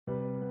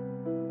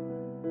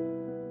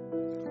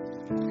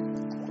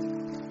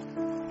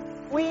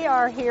We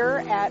are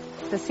here at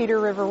the Cedar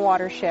River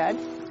Watershed.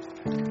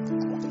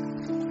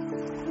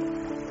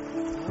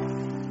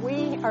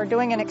 We are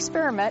doing an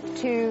experiment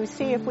to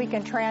see if we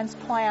can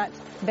transplant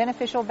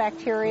beneficial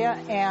bacteria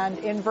and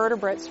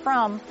invertebrates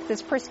from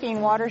this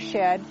pristine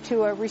watershed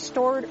to a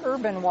restored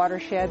urban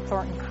watershed,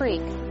 Thornton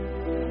Creek.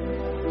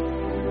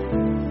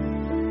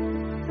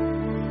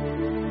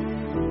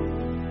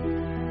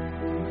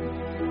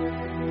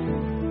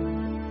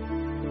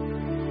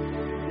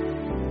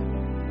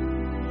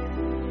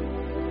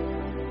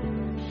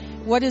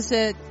 What is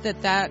it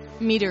that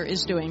meter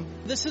is doing?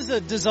 This is a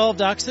dissolved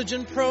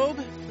oxygen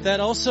probe that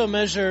also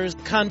measures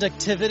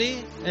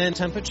conductivity and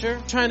temperature,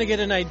 trying to get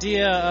an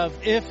idea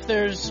of if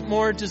there's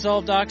more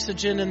dissolved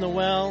oxygen in the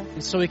well,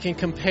 so we can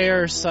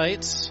compare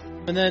sites.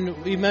 And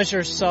then we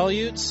measure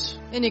solutes.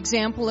 An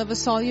example of a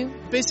solute?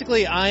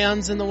 Basically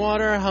ions in the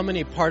water, how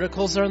many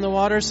particles are in the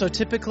water. So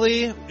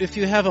typically, if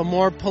you have a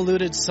more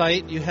polluted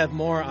site, you have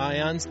more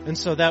ions, and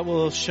so that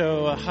will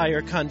show a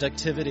higher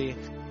conductivity.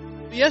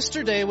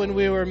 Yesterday, when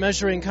we were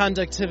measuring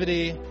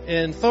conductivity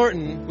in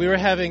Thornton, we were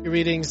having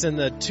readings in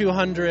the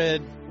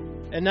 200,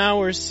 and now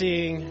we're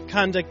seeing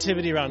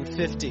conductivity around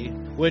 50,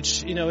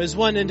 which, is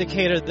one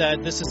indicator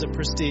that this is a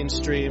pristine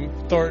stream.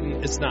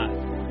 Thornton, it's not.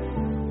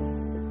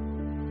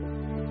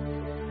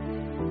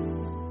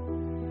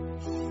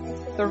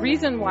 The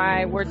reason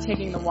why we're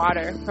taking the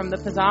water from the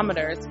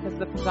piezometer is because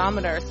the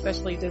piezometer is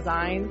specially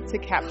designed to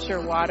capture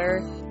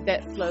water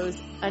that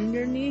flows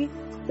underneath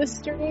the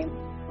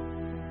stream.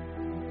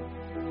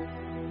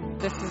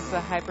 This is the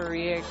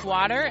hyporheic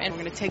water, and we're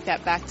going to take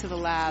that back to the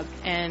lab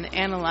and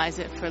analyze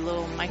it for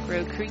little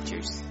micro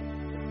creatures.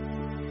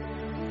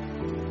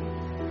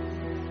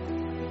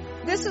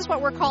 This is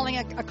what we're calling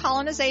a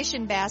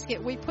colonization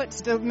basket. We put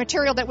the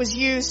material that was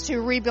used to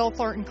rebuild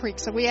Thornton Creek,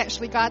 so we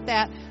actually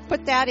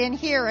put that in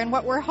here, and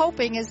what we're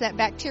hoping is that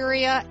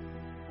bacteria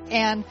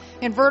and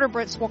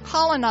invertebrates will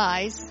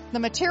colonize the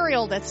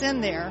material that's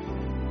in there.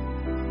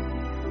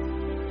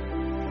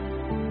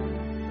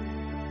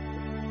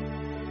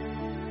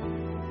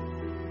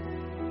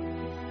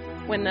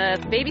 When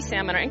the baby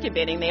salmon are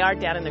incubating, they are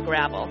down in the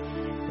gravel.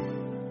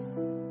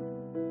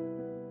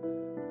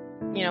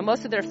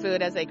 Most of their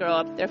food as they grow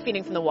up, they're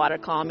feeding from the water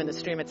column in the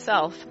stream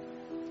itself.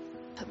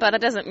 But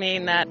it doesn't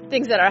mean that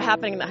things that are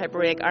happening in the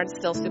hyporheic aren't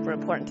still super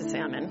important to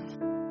salmon.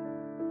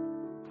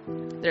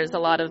 There's a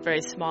lot of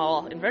very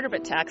small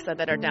invertebrate taxa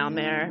that are down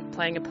there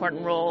playing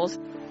important roles.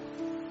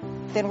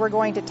 Then we're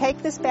going to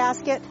take this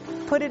basket,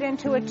 put it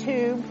into a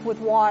tube with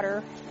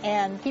water,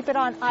 and keep it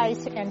on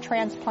ice and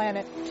transplant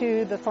it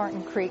to the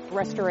Thornton Creek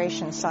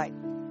restoration site.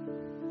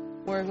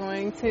 We're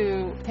going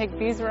to take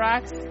these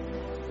rocks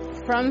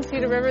from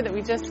Cedar River that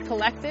we just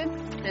collected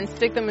and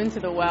stick them into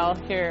the well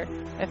here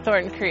at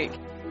Thornton Creek.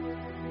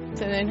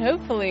 So then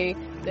hopefully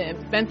the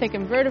benthic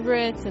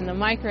invertebrates and the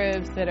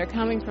microbes that are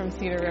coming from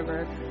Cedar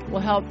River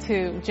will help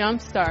to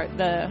jumpstart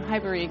the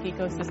hyporheic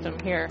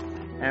ecosystem here.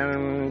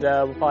 And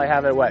we'll probably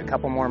have it, a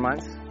couple more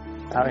months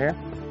out here?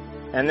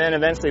 And then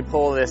eventually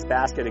pull this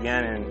basket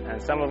again,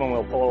 and some of them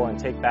we'll pull and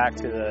take back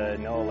to the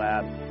NOAA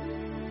lab.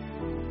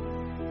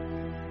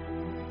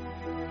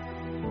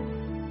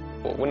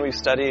 When we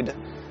studied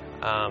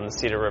the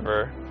Cedar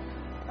River,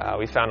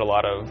 we found a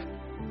lot of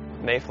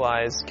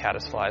mayflies,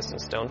 caddisflies, and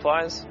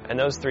stoneflies. And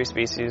those three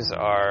species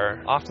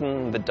are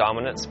often the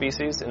dominant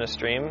species in a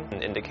stream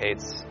and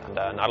indicates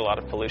not a lot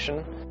of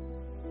pollution.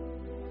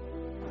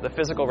 The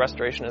physical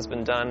restoration has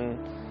been done,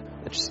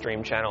 the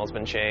stream channel has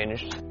been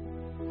changed,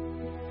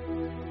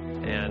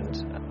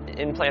 and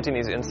implanting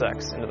these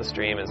insects into the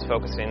stream is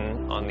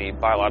focusing on the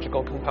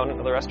biological component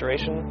of the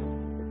restoration,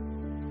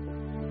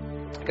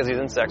 because these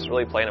insects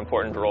really play an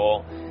important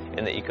role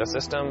in the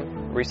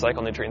ecosystem,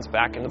 recycle nutrients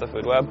back into the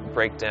food web,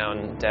 break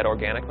down dead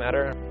organic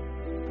matter,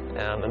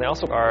 and they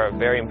also are a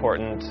very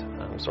important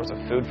source of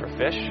food for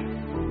fish.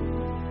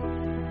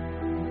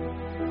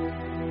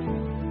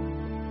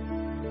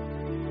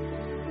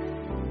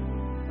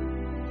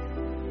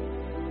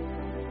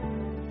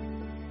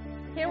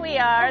 Here we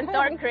are in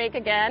Thornton Creek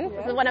again.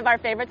 This is one of our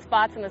favorite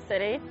spots in the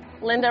city.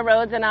 Linda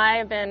Rhodes and I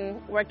have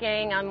been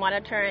working on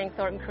monitoring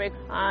Thornton Creek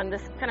on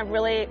this kind of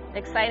really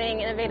exciting,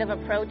 innovative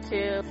approach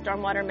to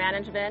stormwater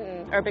management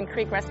and urban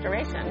creek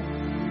restoration.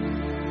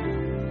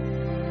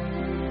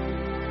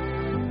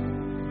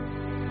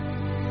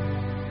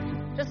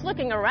 Just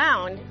looking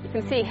around, you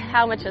can see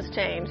how much has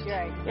changed.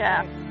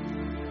 Yeah.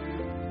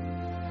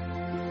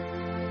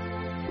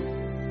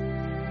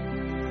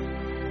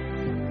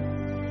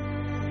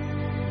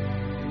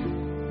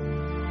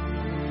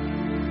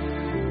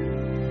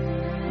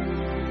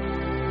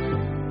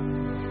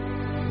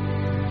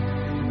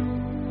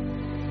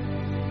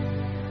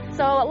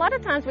 So a lot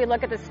of times we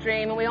look at the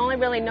stream and we only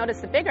really notice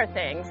the bigger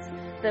things.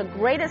 The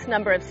greatest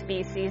number of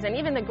species and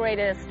even the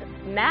greatest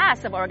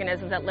mass of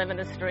organisms that live in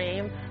the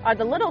stream are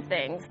the little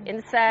things,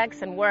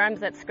 insects and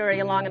worms that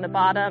scurry along in the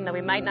bottom that we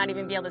might not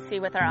even be able to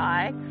see with our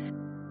eye.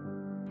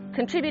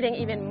 contributing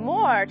even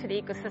more to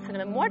the ecosystem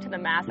and more to the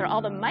mass are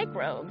all the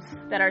microbes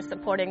that are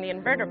supporting the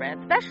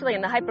invertebrates, especially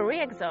in the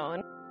hyporheic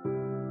zone.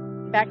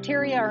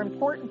 Bacteria are an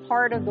important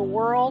part of the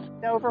world.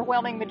 The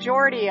overwhelming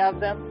majority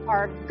of them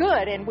are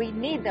good and we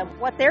need them.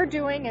 What they're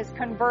doing is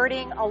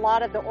converting a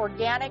lot of the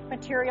organic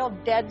material,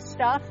 dead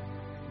stuff,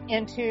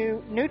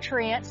 into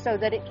nutrients so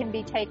that it can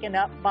be taken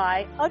up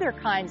by other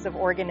kinds of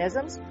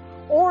organisms,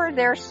 or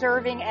they're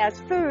serving as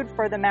food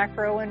for the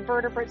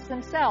macroinvertebrates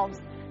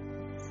themselves.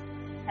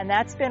 And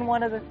that's been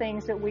one of the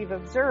things that we've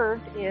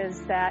observed,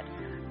 is that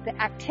the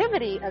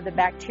activity of the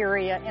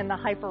bacteria in the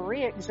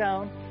hyporheic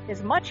zone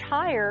is much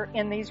higher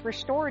in these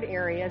restored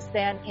areas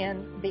than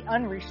in the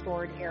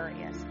unrestored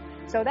areas.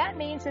 So that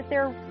means that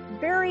they're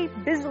very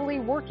busily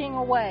working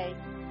away.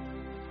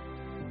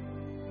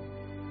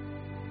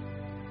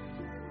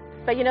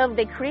 But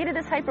they created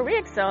this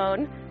hyporheic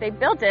zone, they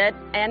built it,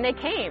 and they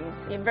came.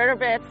 The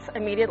invertebrates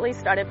immediately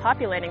started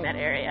populating that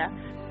area.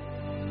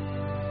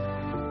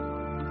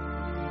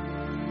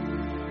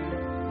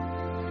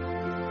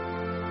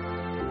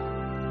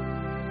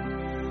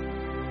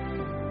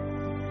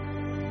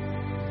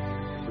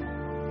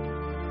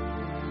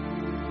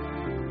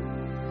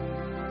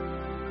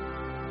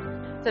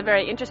 It's a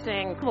very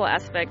interesting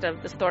aspect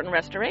of this Thornton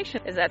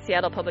restoration is that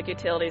Seattle Public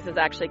Utilities is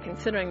actually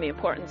considering the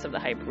importance of the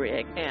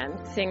hyporheic and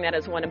seeing that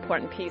as one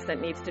important piece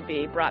that needs to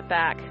be brought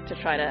back to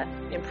try to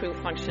improve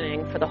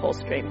functioning for the whole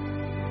stream.